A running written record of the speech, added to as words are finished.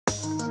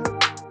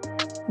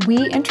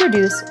We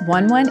introduce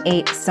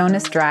 118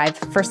 Sonas Drive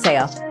for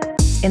sale.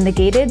 In the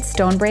gated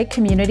Stonebrae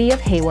community of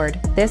Hayward,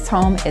 this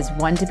home is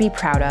one to be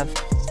proud of.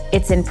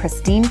 It's in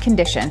pristine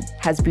condition,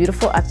 has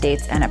beautiful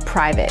updates, and a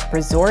private,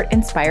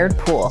 resort-inspired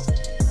pool.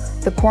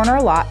 The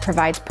corner lot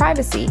provides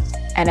privacy,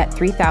 and at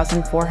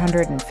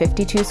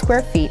 3,452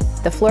 square feet,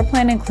 the floor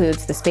plan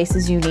includes the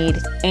spaces you need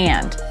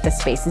and the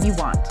spaces you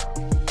want.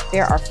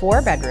 There are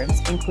 4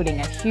 bedrooms, including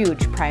a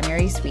huge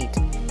primary suite,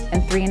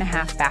 and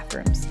 3.5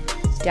 bathrooms.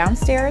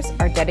 Downstairs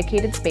are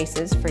dedicated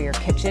spaces for your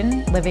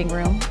kitchen, living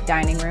room,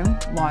 dining room,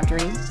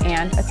 laundry,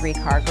 and a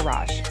 3-car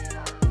garage.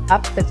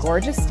 Up the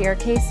gorgeous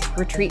staircase,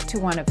 retreat to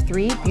one of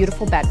 3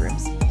 beautiful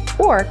bedrooms,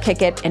 or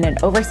kick it in an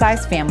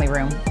oversized family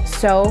room.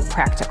 So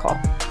practical.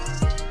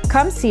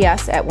 Come see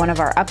us at one of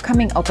our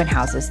upcoming open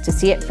houses to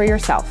see it for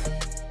yourself.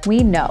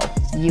 We know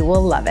you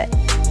will love it.